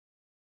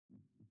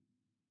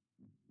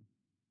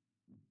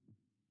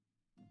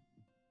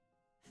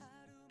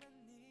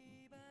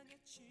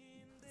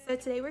So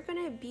today we're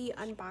going to be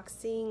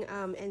unboxing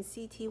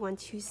NCT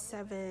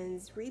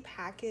 127's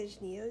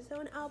Repackaged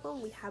Neozone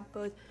album. We have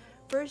both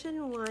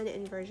version 1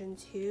 and version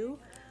 2.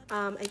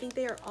 I think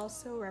they are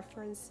also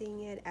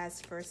referencing it as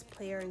first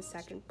player and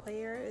second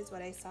player is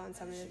what I saw in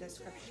some of the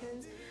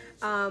descriptions.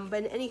 But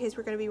in any case,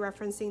 we're going to be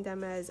referencing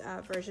them as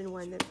version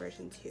 1 and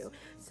version 2.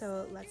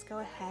 So let's go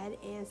ahead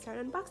and start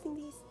unboxing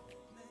these.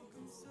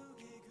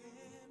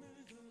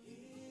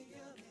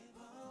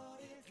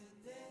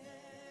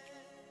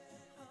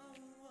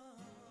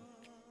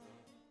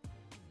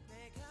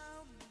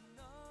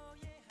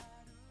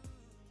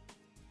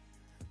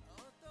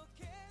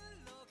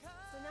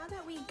 Now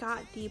that we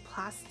got the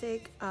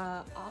plastic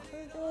off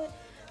of it,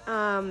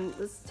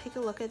 let's take a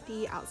look at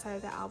the outside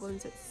of the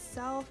albums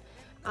itself.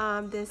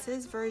 This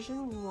is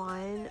version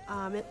 1.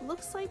 It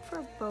looks like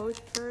for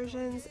both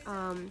versions,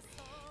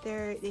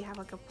 they have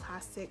like a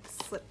plastic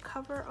slip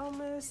cover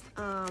almost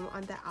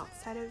on the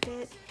outside of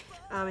it,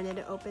 and then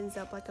it opens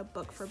up like a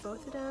book for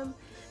both of them.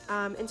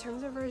 In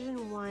terms of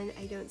version 1,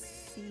 I don't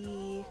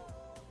see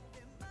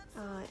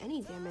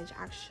any damage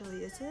actually.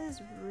 This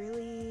is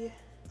really...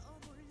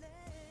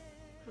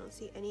 I don't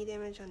see any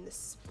damage on the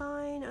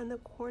spine, on the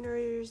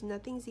corners,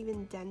 nothing's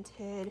even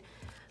dented.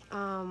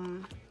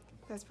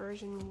 That's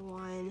version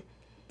 1.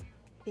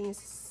 I think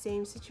it's the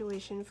same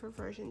situation for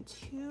version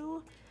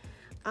 2.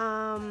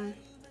 I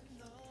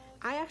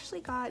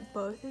actually got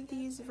both of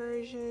these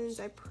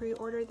versions. I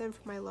pre-ordered them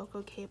from my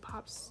local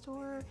K-pop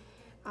store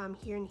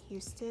here in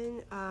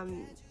Houston.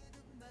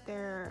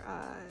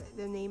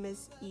 The name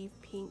is Eve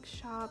Pink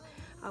Shop.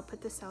 I'll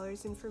put the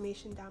seller's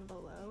information down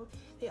below.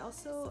 They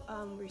also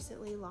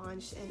recently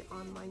launched an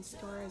online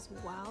store as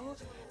well,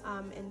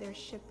 and their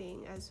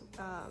shipping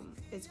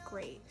is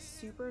great,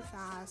 super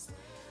fast.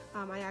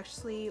 I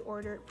actually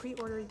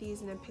pre-ordered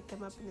these and then picked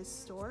them up in the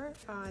store.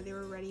 They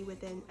were ready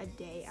within a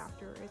day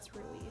after its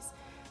release.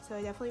 So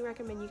I definitely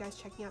recommend you guys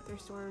checking out their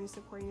store and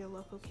supporting your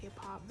local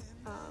K-pop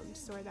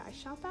store that I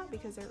shop at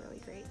because they're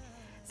really great.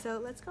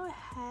 So let's go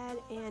ahead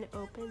and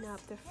open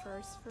up the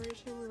first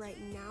version right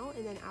now,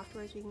 and then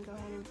afterwards we can go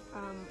ahead and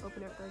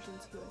open up version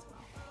 2 as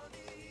well.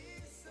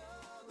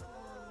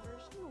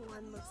 Version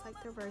 1 looks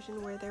like the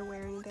version where they're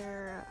wearing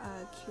their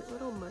cute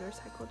little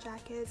motorcycle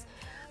jackets.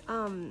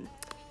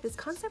 This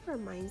concept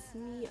reminds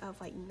me of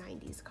like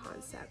 90s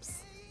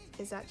concepts.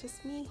 Is that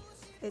just me?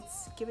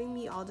 It's giving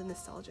me all the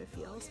nostalgia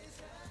feels.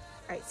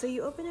 Alright, so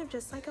you open it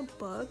just like a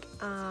book,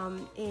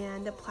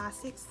 and the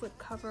plastic slip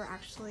cover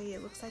actually,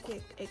 it looks like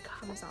it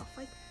comes off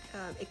like,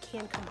 it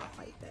can come off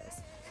like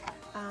this.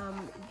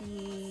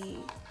 The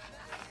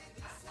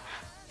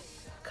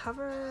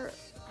cover,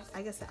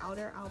 I guess the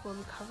outer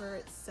album cover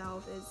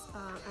itself is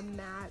a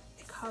matte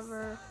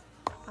cover,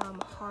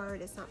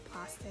 hard, it's not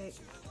plastic.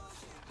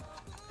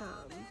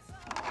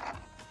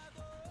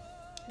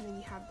 And then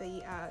you have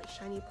the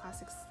shiny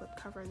plastic slip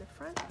cover in the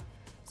front.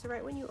 So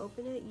right when you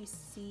open it, you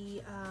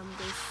see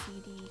the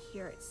CD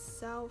here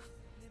itself.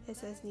 It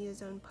says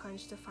Neozone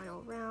Punch the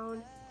final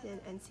round,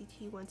 and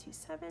NCT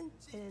 127,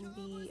 and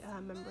the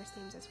members'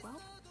 names as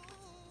well.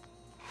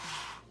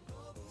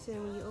 So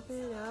when you open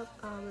it up,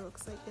 it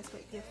looks like this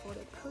might be a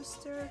folded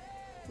poster.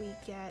 We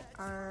get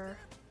our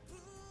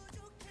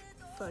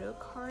photo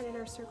card and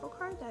our circle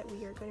card that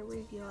we are going to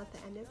reveal at the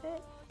end of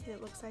it. And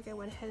it looks like I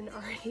went ahead and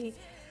already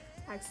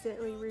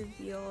accidentally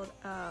revealed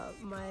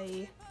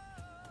my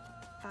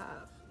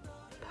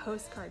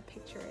postcard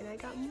picture, and I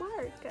got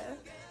Mark.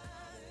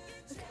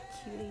 Look how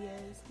cute he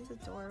is. He's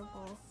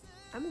adorable.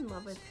 I'm in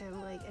love with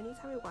him. Like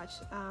anytime I watch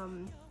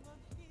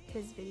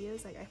his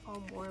videos, like I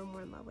fall more and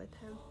more in love with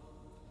him.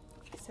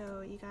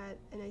 So you got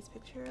a nice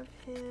picture of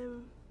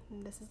him,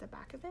 and this is the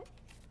back of it.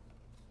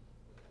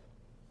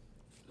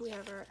 We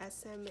have our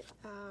SM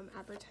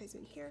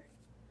advertisement here.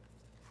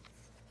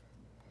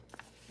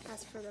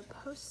 As for the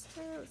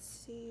poster, let's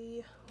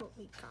see what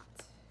we got.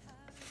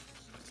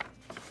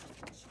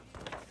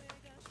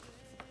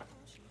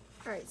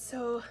 Alright,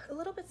 so a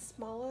little bit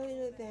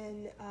smaller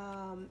than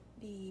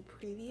the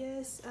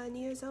previous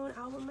Neozone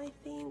album, I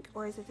think.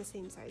 Or is it the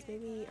same size?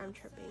 Maybe I'm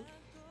tripping.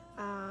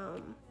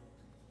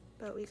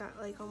 But we got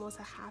like almost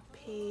a half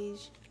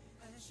page,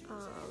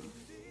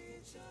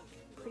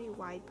 pretty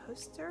wide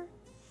poster.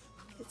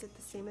 Is it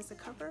the same as the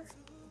cover?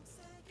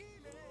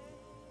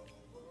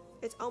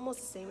 It's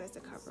almost the same as the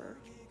cover,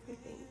 I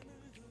think.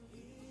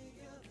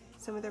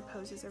 Some of their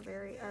poses are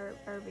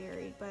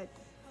varied, but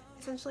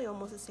essentially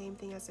almost the same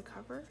thing as the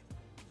cover.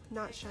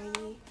 Not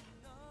shiny.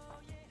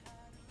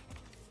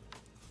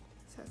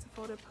 So that's a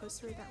photo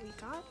poster that we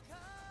got.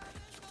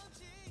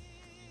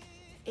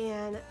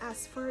 And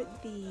as for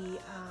the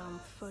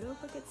photo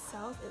book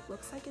itself, it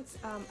looks like it's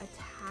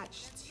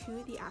attached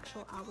to the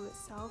actual album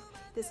itself.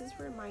 This is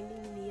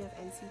reminding me of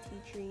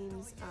NCT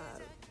Dream's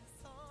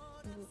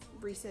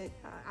recent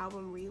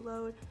album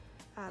Reload.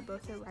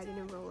 Both the Ride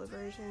and Roller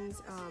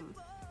versions.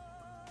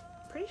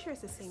 Pretty sure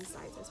it's the same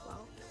size as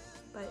well.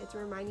 But it's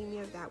reminding me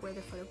of that, where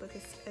the photo book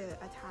is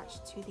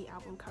attached to the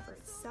album cover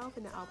itself,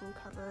 and the album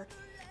cover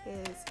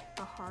is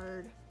a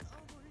hard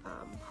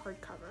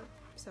cover.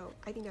 So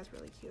I think that's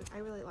really cute. I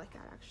really like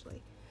that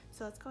actually.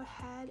 So let's go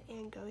ahead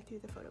and go through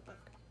the photo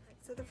book.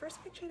 So the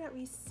first picture that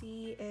we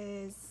see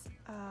is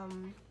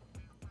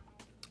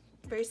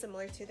very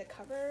similar to the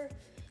cover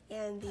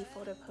and the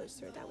photo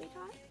poster that we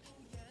got.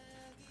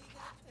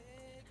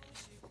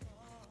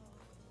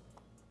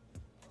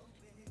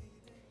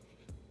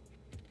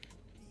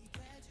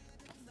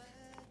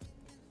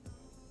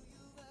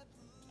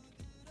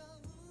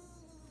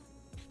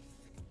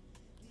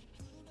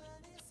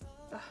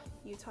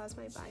 Utah's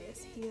my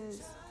bias. He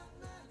is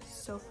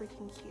so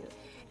freaking cute,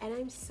 and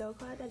I'm so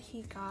glad that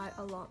he got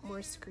a lot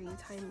more screen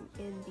time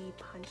in the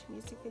Punch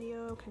music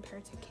video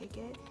compared to Kick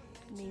It.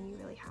 It made me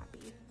really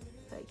happy.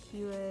 Like,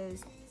 he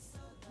was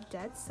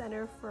dead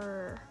center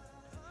for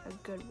a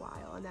good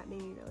while, and that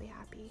made me really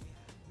happy.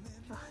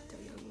 Oh,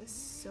 Do-young was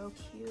so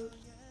cute.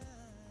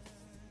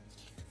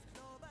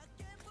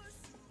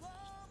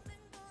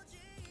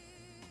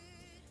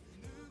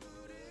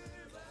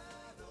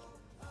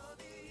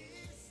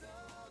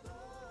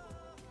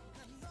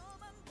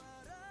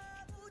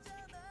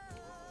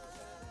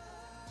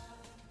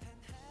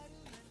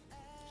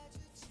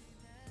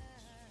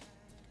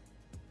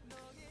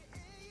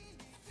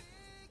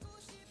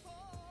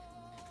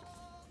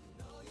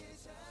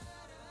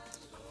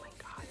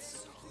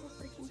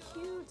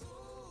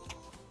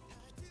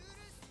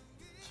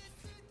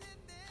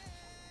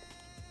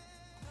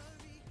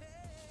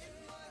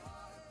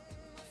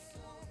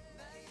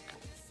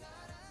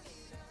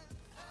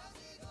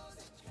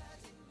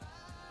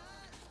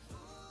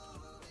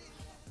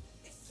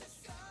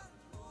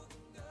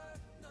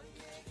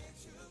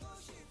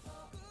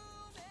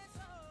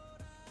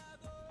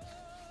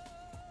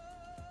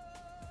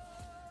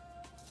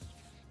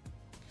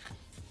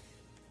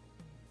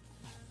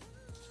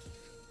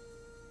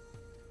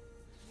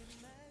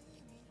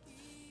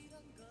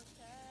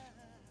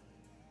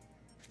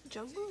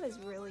 Jung-Woo is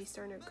really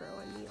starting to grow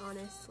on me,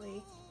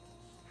 honestly.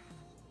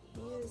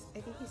 He is, I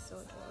think he's so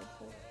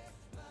adorable.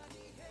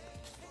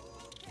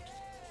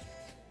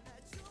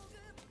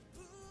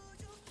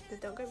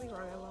 But don't get me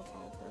wrong, I love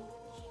all of them.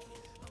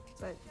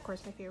 But of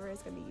course my favorite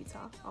is gonna be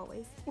Utah,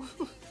 always.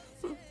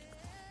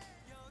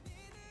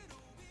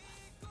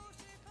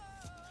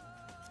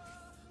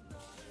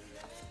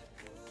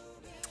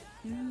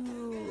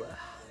 Ooh.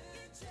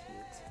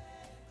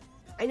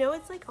 I know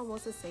it's like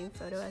almost the same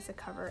photo as the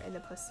cover and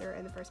the poster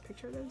and the first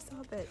picture that we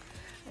saw, but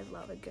I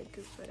love a good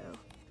group photo.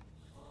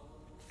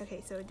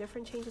 Okay, so a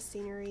different change of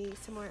scenery,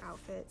 similar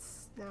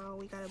outfits. Now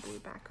we got a blue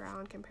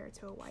background compared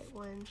to a white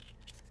one.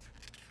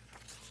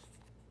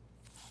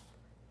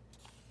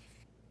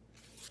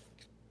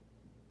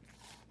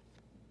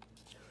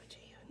 Oh,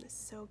 Jaehyun is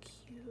so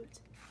cute.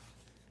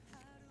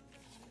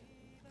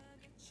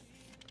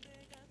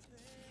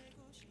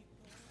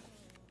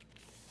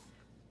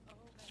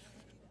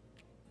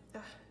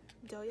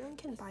 Do-young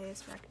can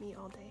bias wreck me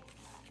all day.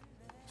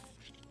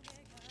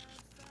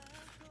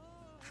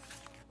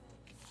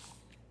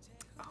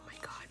 Oh my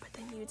god, but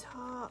then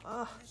Utah,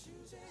 oh,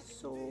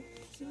 so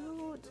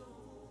cute.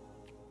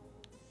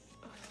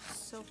 Oh,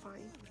 so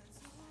fine.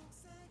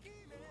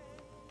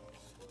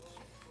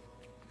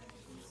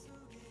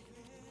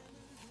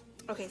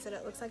 Okay, so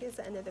that looks like it's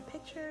the end of the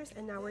pictures,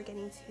 and now we're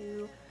getting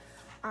to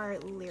our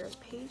lyric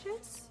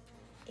pages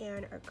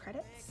and our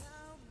credits.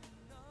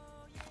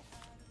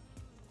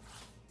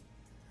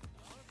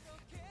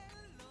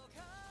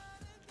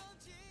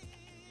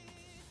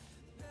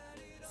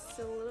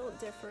 A little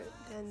different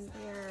than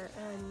their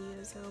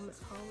Neozone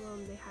album.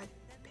 They had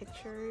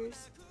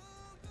pictures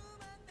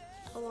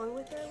along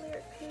with their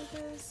lyric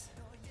pages.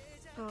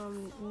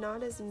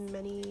 Not as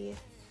many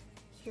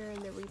here in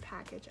the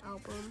Repackage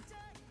album.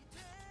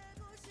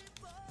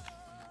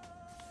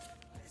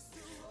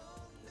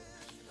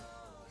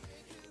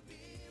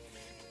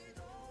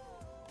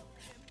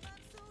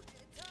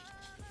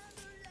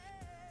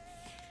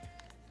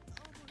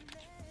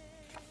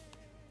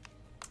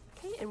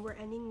 And we're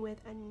ending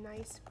with a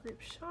nice group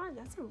shot.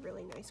 That's a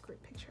really nice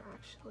group picture,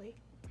 actually.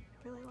 I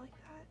really like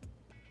that.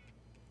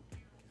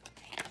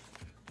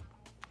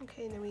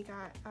 Okay, and then we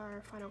got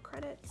our final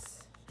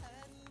credits.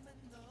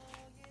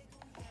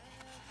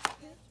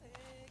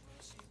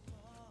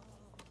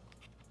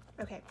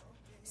 Okay,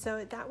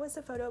 so that was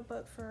the photo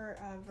book for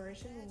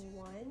version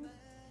 1.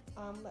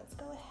 Let's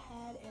go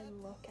ahead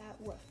and look at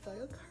what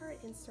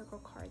Photocard and Circle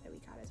Card that we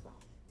got as well.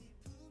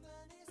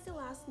 The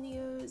last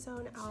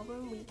Neozone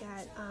album, we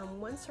get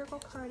one circle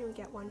card and we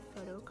get one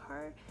photo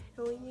card.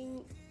 The only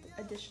thing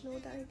additional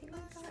that I think I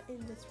got in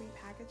this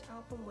Repackage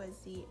album was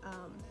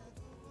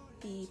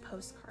the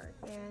postcard.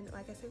 And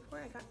like I said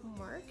before, I got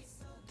Mark.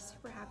 I'm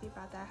super happy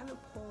about that. I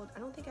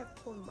don't think I've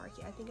pulled Mark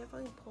yet. I think I've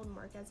only pulled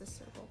Mark as a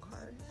circle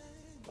card.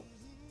 Okay.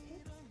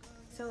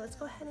 So let's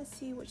go ahead and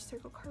see which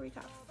circle card we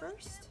got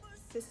first.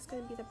 This is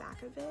going to be the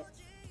back of it.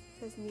 It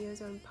says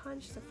Neozone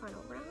Punch, the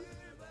final round.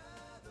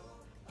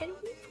 And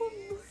we pulled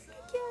Mark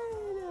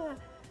again!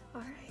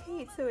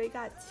 Alright, so we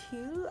got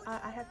two.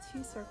 I have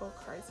two circle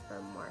cards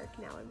for Mark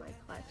now in my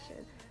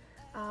collection.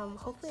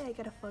 Hopefully I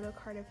get a photo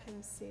card of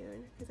him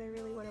soon, because I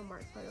really want a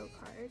Mark photo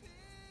card.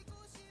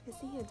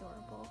 Isn't he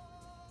adorable?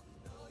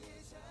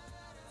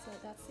 So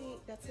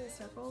that's the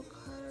circle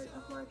card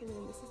of Mark, and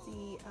then this is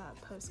the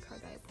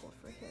postcard that I pulled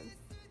for him.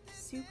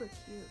 Super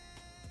cute.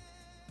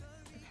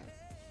 Okay.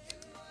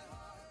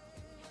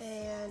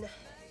 And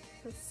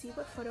let's see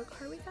what photo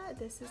card we got.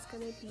 This is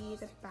gonna be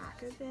the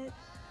back of it.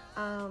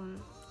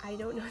 I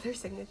don't know their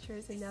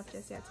signatures enough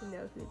just yet to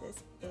know who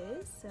this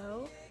is,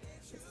 so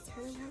let's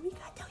turn around. We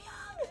got Do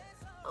Young!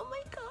 Oh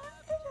my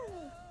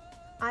god!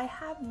 I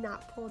have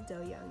not pulled Do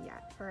Young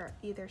yet for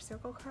either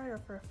circle card or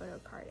for a photo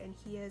card, and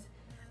he is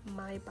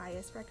my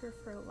bias wrecker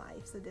for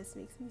life, so this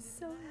makes me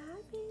so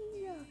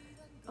happy.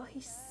 Oh,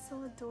 he's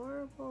so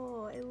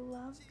adorable. I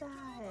love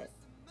that.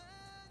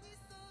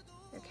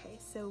 Okay,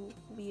 so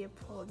we have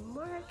pulled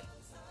Mark,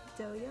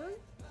 Do Young,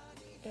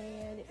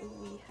 and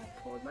we have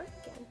pulled Mark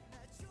again.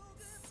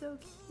 So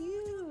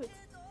cute.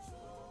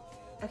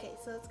 Okay,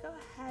 so let's go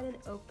ahead and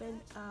open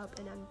up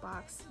and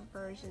unbox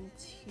version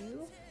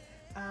 2.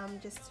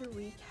 Just to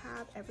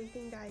recap,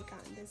 everything that I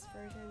got in this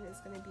version is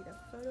going to be the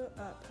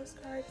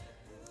postcard,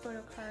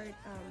 photo card,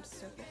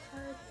 circle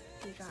card.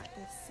 We got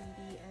the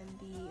CD and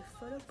the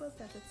photo book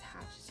that's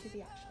attached to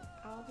the actual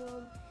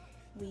album.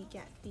 We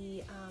get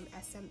the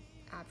SM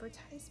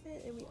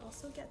advertisement, and we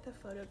also get the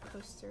photo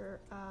poster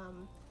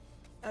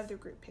of the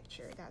group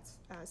picture that's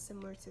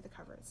similar to the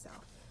cover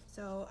itself.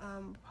 So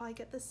probably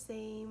get the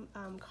same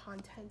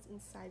contents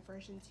inside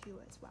version 2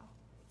 as well.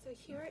 So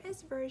here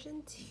is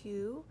version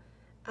 2.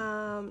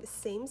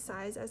 Same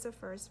size as the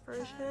first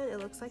version. It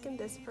looks like in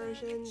this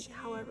version,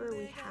 however,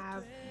 we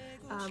have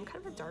kind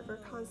of a darker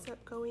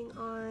concept going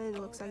on. It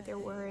looks like they're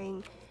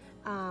wearing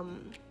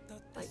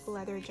like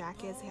leather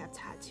jackets. They have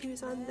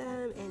tattoos on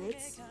them, and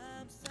it's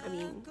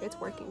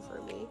working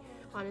for me.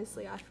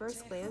 Honestly, at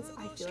first glance,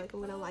 I feel like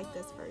I'm gonna like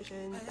this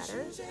version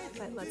better,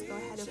 but let's go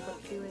ahead and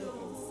flip through it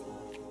and see.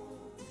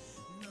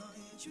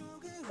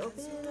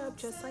 Open it up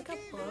just like a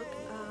book,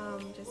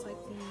 just like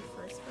the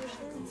first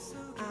version.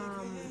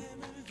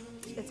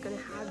 It's going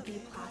to have the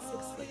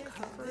plastic slip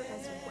cover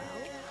as well.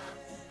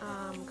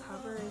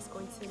 Cover is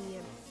going to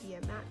be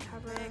a matte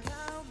cover,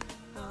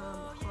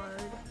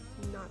 hard,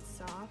 not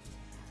soft.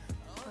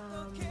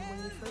 When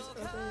you first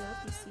open it up,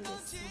 you see the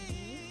CD.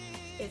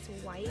 It's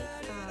white,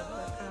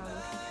 but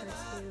compared to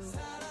the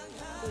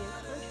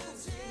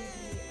contrast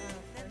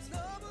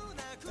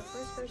to the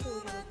first version, we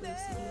have a blue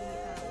CD,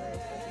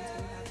 whereas version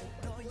 2 we have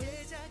a white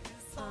one.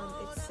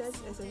 It says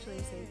essentially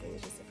the same thing,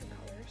 it's just different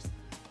colors.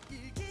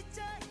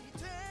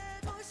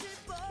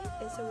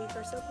 And so we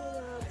first open it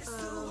up, so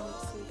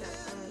we got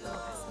a little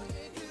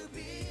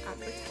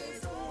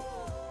advertisement,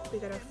 we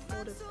got a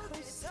photo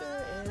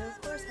poster, and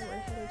of course I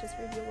went ahead and just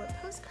revealed what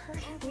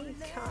postcard we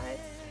got.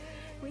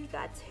 We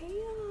got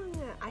Taeyong.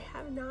 I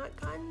have not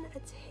gotten a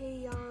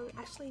Taeyong.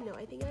 Actually, no,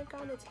 I think I've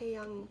gotten a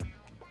Taeyong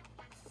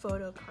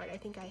photo card. I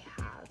think I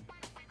have.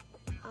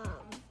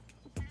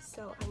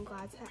 So I'm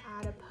glad to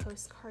add a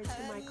postcard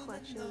to my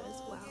collection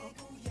as well.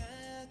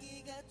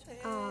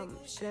 And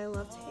I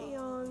love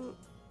Taeyong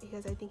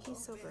because I think he's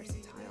so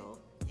versatile,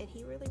 and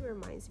he really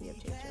reminds me of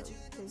Jae-Jung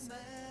because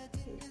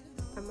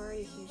I'm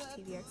already a huge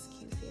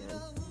TVXQ fan.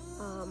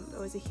 I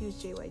was a huge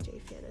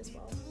JYJ fan as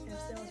well. I'm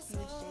still a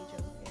huge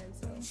Jae-Jung fan,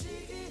 so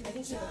I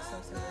think he looks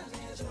so similar to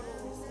Jae-Jung.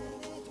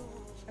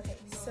 Okay,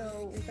 so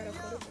we've got a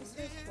photo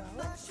poster as well.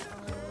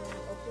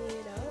 Opening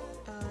it up,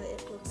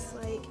 it looks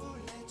like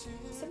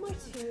similar to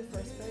the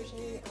first version.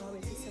 It's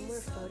a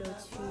similar photo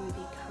to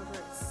the cover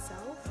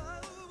itself.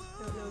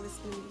 I don't know if it's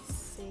going to be the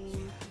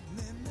same.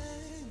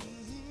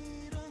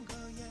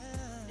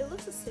 It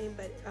looks the same,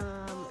 but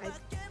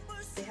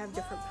they have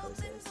different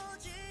poses.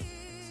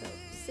 So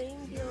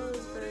same deal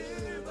as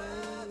version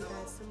 1. We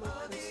got similar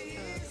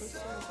poster as a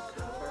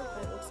cover,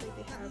 but it looks like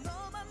they have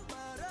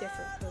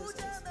different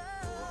poses.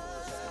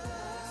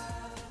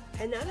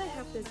 And now that I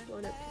have this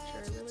blown up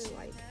picture, I really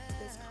like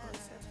this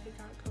concept we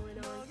got going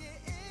on. Okay.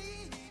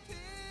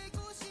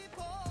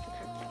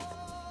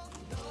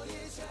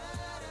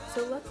 So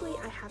luckily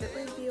I haven't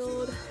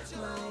revealed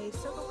my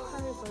circle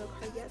card and photo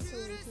card yet, so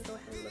we can go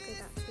ahead and look at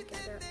that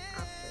together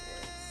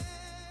afterwards.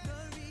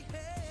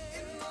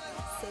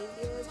 Same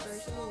deal as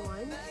version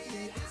 1.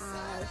 We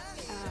have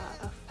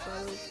a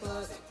photo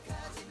book.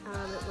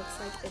 It looks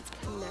like it's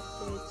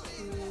connected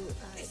to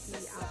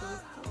the album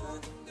cover.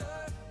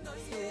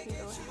 So we can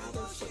go ahead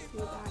and flip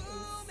through that and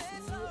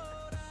see all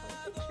the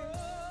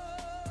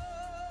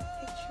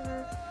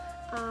pictures.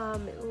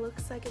 It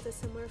looks like it's a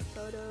similar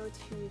photo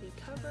to the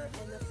cover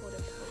and the photo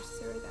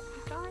poster that we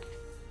got.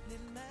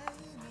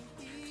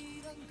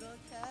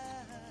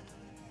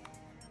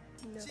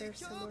 Another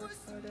similar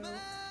photo.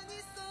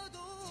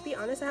 To be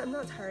honest, I'm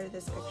not tired of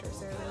this picture,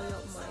 so I really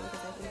don't mind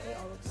because I think they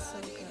all look so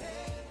good.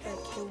 And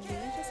can we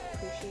just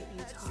appreciate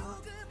Utah?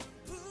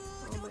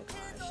 Oh my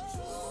gosh,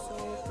 so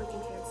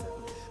freaking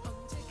handsome.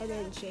 And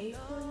then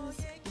Jaehoon's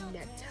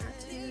neck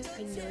tattoos, I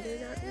know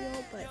they're not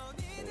real, but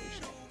holy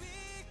shit.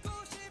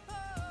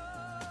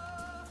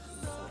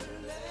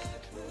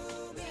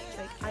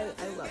 Like, I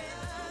love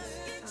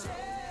tattoos.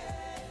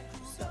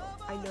 So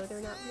I know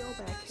they're not real,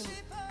 but I can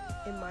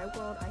in my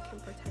world, I can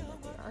pretend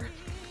that they are.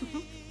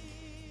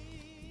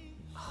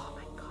 Oh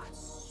my god,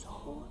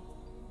 so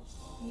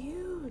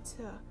cute.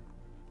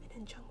 And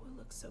then Jung-Woo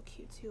looks so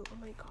cute too. Oh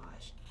my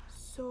gosh,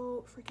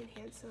 so freaking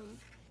handsome.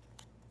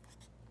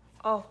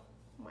 Oh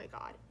my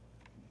god,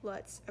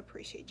 let's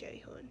appreciate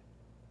Jae-hoon.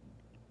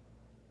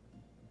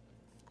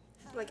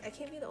 Like, I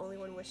can't be the only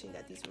one wishing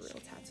that these were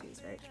real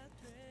tattoos, right?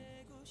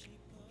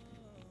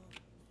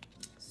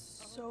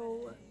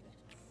 So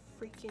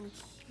freaking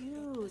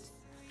cute.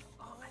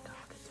 Oh my god,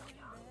 look at So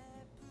Young.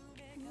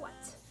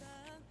 What?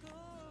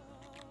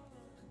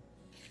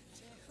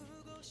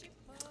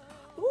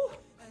 Ooh.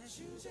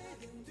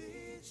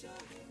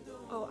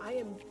 Oh, I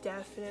am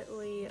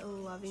definitely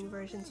loving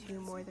version 2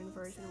 more than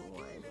version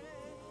 1.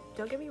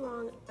 Don't get me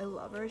wrong, I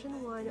love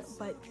version 1,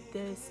 but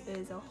this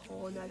is a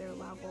whole nother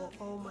level.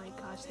 Oh my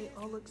gosh, they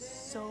all look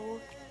so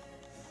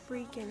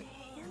freaking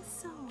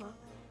handsome.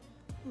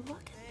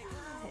 Look at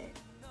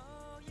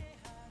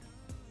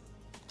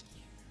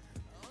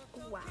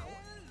that. Wow.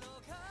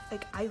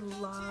 Like, I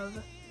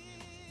love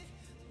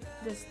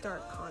this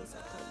dark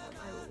concept on them.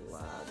 I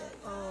love it.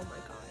 Oh my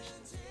gosh.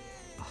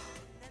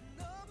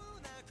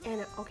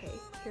 And okay,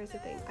 here's the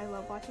thing. I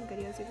love watching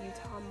videos of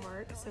Utah and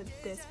Mark, so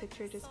this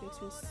picture just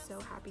makes me so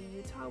happy.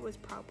 Utah was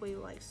probably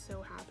like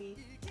so happy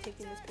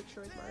taking this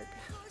picture with Mark.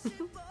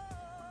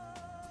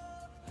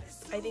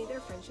 I think their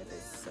friendship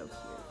is so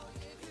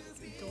cute.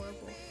 It's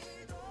adorable.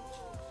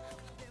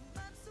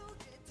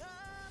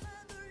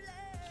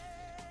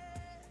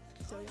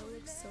 So Young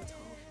looks so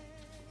tall.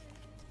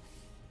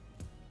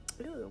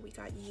 Ooh, we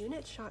got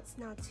unit shots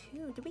now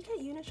too. Did we get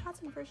unit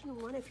shots in version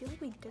 1? I feel like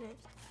we didn't.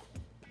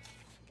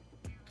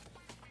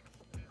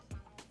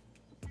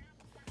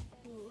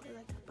 Ooh, I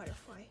like the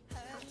butterfly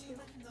tattoo.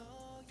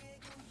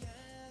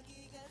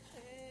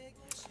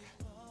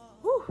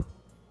 Woo!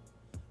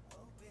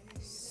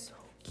 So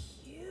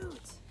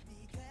cute.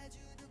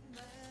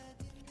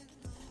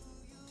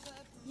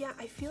 Yeah,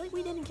 I feel like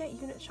we didn't get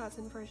unit shots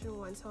in version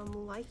 1, so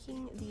I'm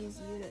liking these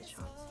unit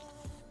shots.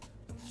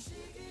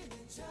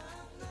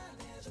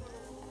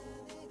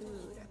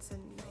 Ooh, that's a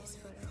nice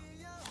photo.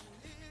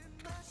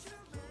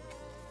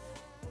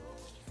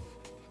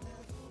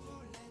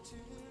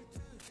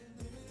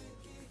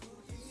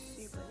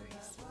 Super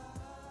nice.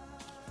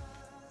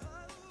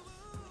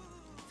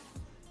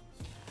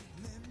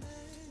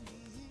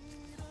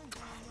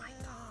 Oh my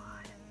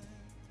god.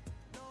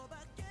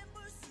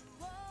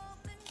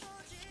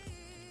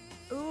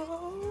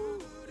 Ooh.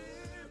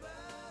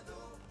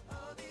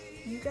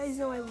 You guys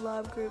know I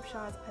love group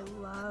shots. I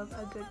love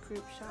a good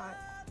group shot.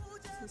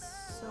 This is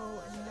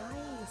so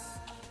nice.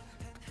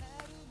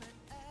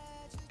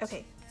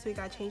 Okay, so we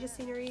got a change of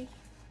scenery.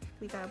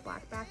 We got a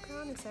black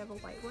background instead of a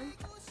white one.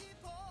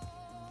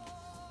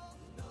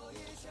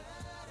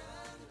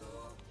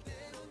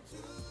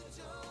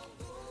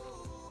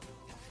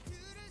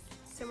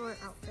 Similar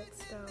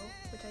outfits though,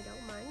 which I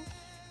don't mind.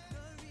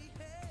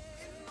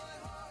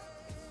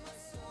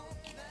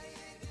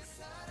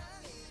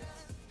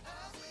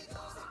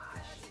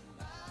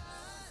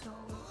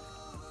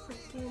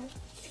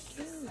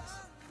 Cute.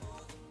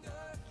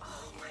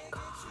 Oh my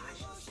gosh.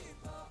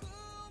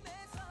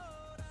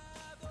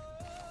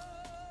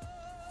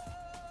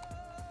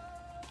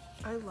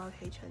 I love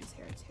Hae-chun's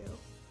hair too.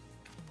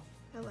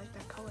 I like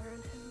that color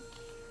on him.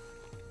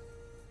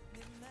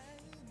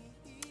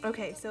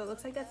 Okay, so it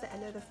looks like that's the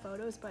end of the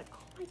photos, but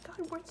oh my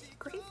god, weren't these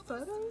great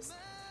photos?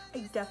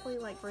 I definitely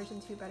like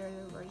version 2 better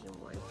than version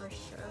 1 for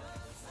sure.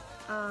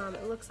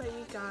 It looks like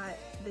we got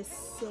the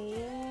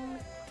same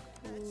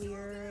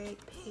lyric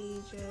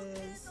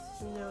pages,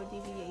 no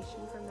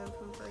deviation from them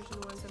from version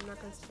 1, so I'm not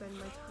going to spend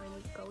my time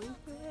going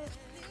through it.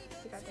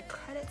 We got the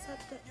credits at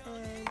the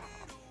end,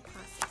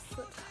 plastic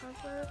slip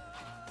cover.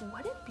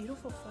 What a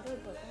beautiful photo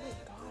book. Oh my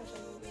gosh,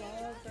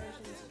 I love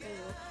version 2.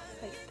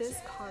 Like, this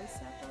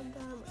concept on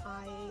them,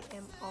 I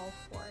am all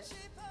for it.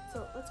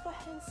 So let's go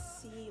ahead and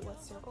see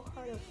what circle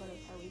card and photo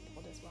card we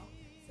pulled as well.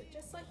 So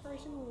just like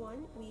version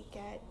 1, we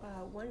get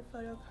one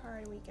photo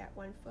card, we get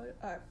one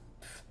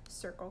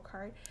circle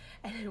card,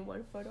 and then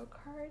one photo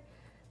card.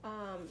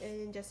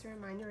 And just a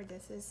reminder,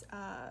 this is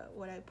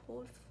what I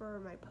pulled for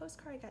my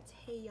postcard. I got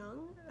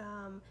Taeyoung,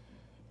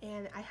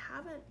 and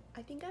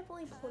I think I've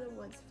only pulled it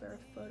once for a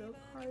photo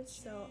card,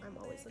 so I'm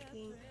always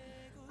looking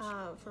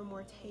for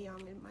more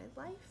Taeyoung in my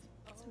life.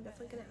 So I'm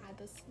definitely gonna add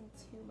this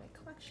into my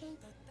collection.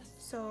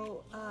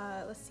 So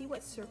let's see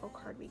what circle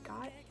card we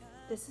got.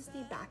 This is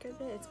the back of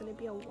it. It's gonna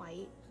be a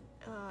white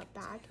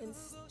back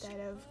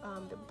instead of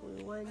the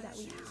blue one that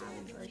we have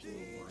in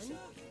version 1.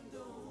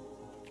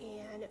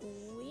 And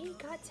we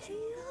got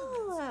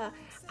Taeyoung.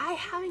 I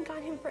haven't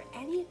got him for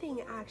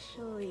anything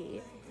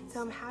actually,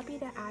 so I'm happy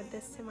to add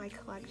this to my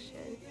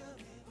collection.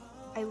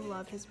 I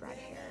love his red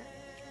hair.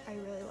 I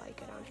really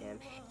like it on him.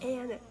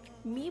 And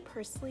me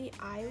personally,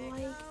 I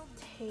like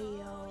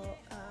Taeyoung.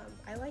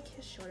 I like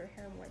his shorter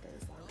hair more than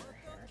his longer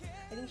hair.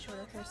 I think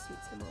shorter hair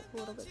suits him a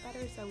little bit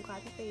better, so I'm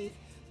glad that they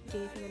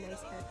gave him a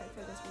nice haircut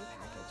for this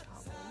Repackage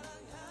album.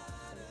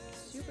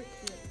 So, super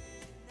cute.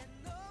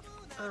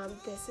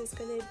 This is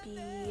going to be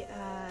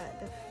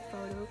the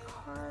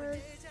Photocard.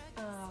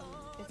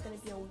 It's going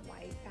to be a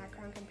white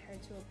background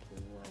compared to a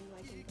blue one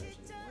like in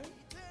version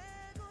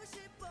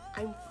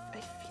 1. I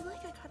feel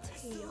like I got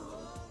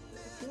Taeyong. I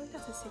feel like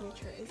that's a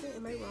signature. Is it?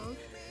 Am I wrong?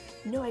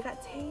 No, I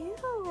got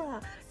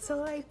Taeyong.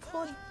 So I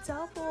pulled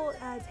double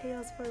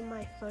tails for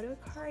my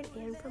Photocard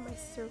and for my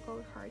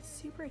circle card.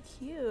 Super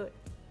cute.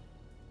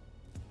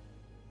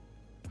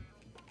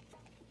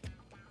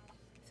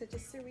 So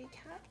just to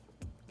recap,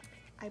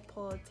 I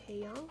pulled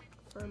Taeyong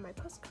for my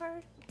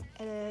postcard,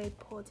 and I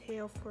pulled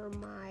Taeyong for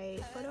my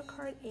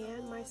Photocard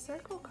and my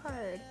circle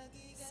card.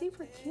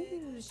 Super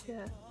cute.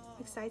 I'm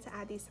excited to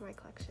add these to my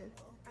collection.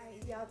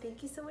 Alright, y'all,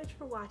 thank you so much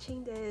for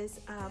watching this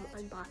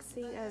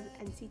unboxing of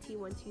NCT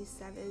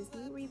 127's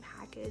new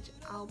Repackage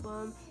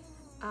album.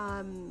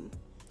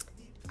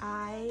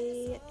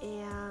 I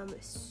am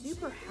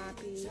super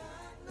happy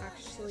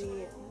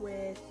actually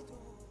with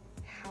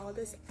how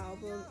this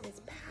album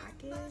is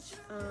packaged.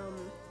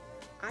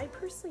 I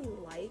personally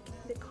like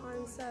the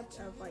concept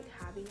of like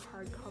having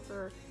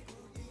hardcover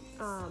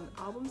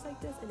albums like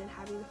this and then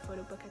having the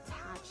photo book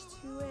attached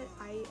to it.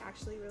 I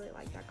actually really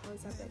like that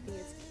concept. I think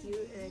it's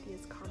cute and I think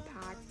it's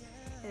compact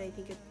and I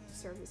think it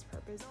serves its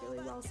purpose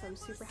really well, so I'm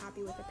super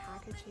happy with the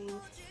packaging.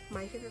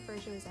 My favorite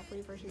version is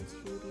definitely version 2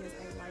 because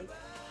I like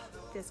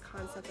this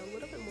concept a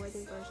little bit more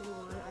than version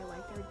 1. I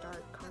like their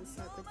dark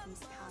concept with these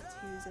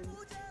tattoos and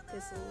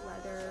this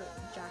leather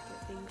jacket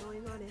thing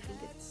going on. I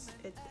think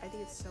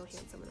it's so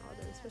handsome and all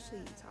that, especially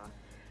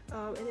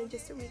Utah. And then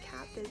just to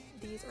recap, that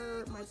these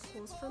are my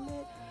pulls from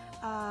it.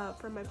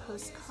 For my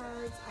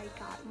postcards, I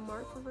got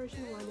Mark for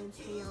version 1 and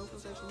Taeyong for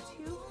version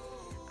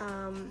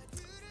 2.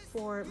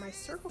 For my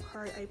circle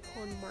card, I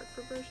pulled Mark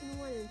for version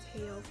 1 and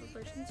Taeyong for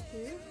version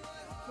 2.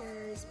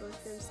 Here's both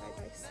of them side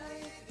by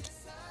side.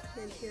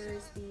 And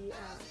here's the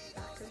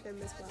back of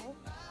them as well.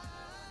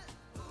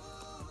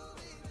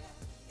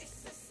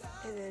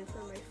 And then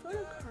for my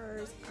photo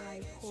cards,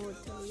 I pulled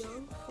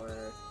Jung-Woo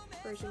for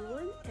version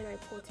 1 and I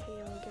pulled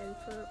Taeyong again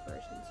for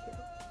version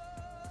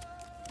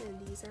 2.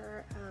 And these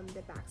are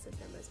the backs of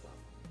them as well.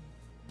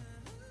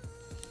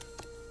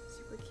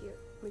 Super cute.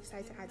 I'm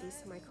excited to add these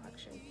to my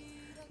collection.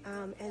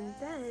 And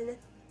then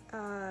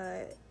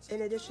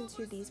in addition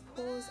to these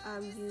pulls,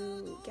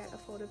 you get a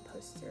photo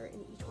poster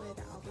in each one of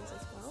the albums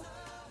as well.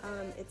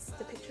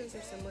 The pictures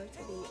are similar to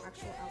the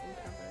actual album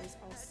covers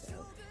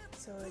also,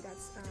 so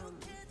that's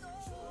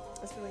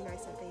really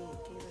nice that they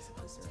gave us a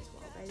poster as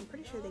well. But I'm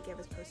pretty sure they gave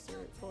us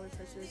photo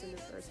posters in the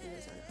first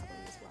Music album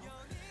as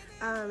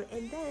well.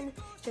 And then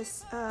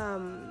just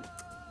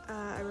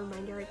a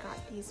reminder, I got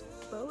these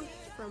both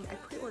I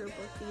pre-ordered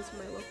both these from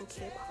my local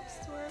K-pop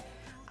store.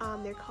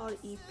 They're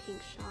called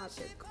Pink Shop.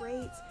 They're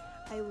great.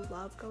 I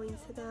love going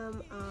to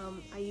them.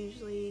 I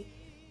usually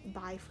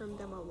buy from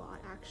them a lot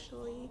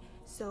actually,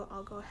 so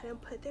I'll go ahead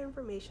and put their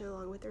information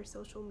along with their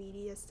social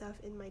media stuff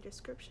in my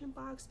description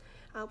box.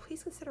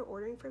 Please consider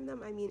ordering from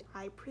them. I mean,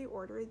 I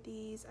pre-ordered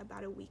these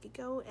about a week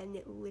ago and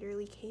it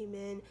literally came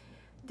in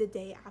the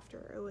day after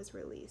it was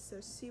released, so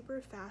super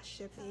fast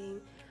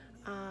shipping.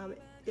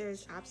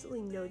 There's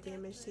absolutely no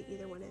damage to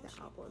either one of the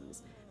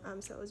albums,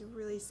 so I was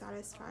really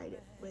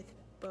satisfied with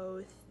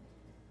both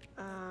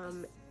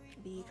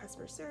the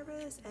customer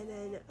service and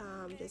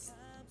then just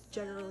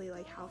generally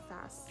like how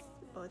fast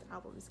both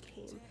albums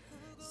came.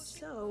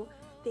 So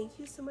thank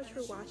you so much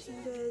for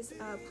watching this.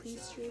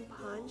 Please stream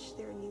Punch,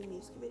 their new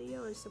music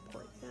video, and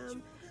support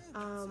them.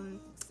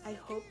 I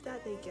hope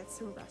that they get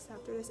some rest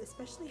after this,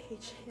 especially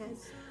Haechan,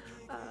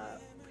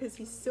 because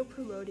he's still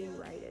promoting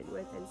Write-In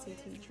with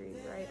NCT Dream,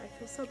 right? I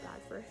feel so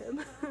bad for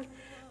him.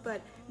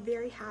 But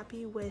very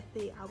happy with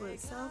the album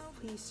itself.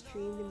 Please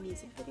stream the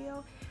music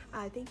video.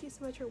 Thank you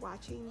so much for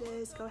watching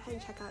this. Go ahead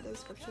and check out the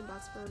description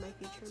box for my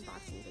future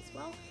unboxings as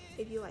well.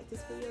 If you like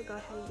this video, go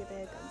ahead and give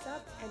it a thumbs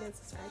up and then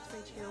subscribe to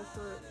my channel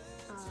for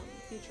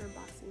future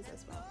unboxings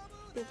as well.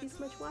 Thank you so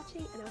much for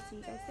watching, and I'll see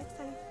you guys next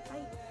time.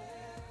 Bye!